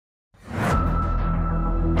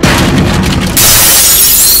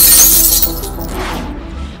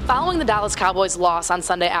the Dallas Cowboys' loss on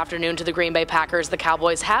Sunday afternoon to the Green Bay Packers, the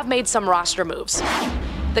Cowboys have made some roster moves.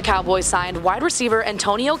 The Cowboys signed wide receiver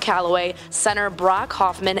Antonio Callaway, center Brock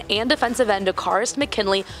Hoffman, and defensive end Takkarist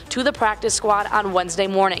McKinley to the practice squad on Wednesday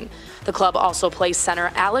morning. The club also placed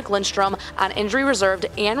center Alec Lindstrom on injury reserved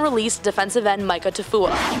and released defensive end Mika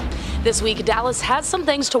Tafua. This week, Dallas has some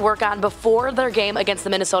things to work on before their game against the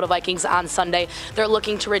Minnesota Vikings on Sunday. They're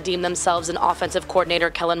looking to redeem themselves, and offensive coordinator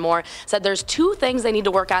Kellen Moore said there's two things they need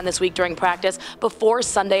to work on this week during practice before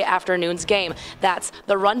Sunday afternoon's game. That's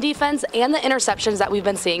the run defense and the interceptions that we've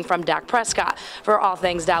been seeing from Dak Prescott. For all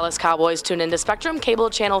things Dallas Cowboys, tune into Spectrum Cable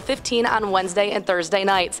Channel 15 on Wednesday and Thursday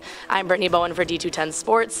nights. I'm Brittany Bowen for D210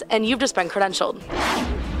 Sports, and you've just been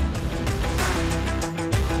credentialed.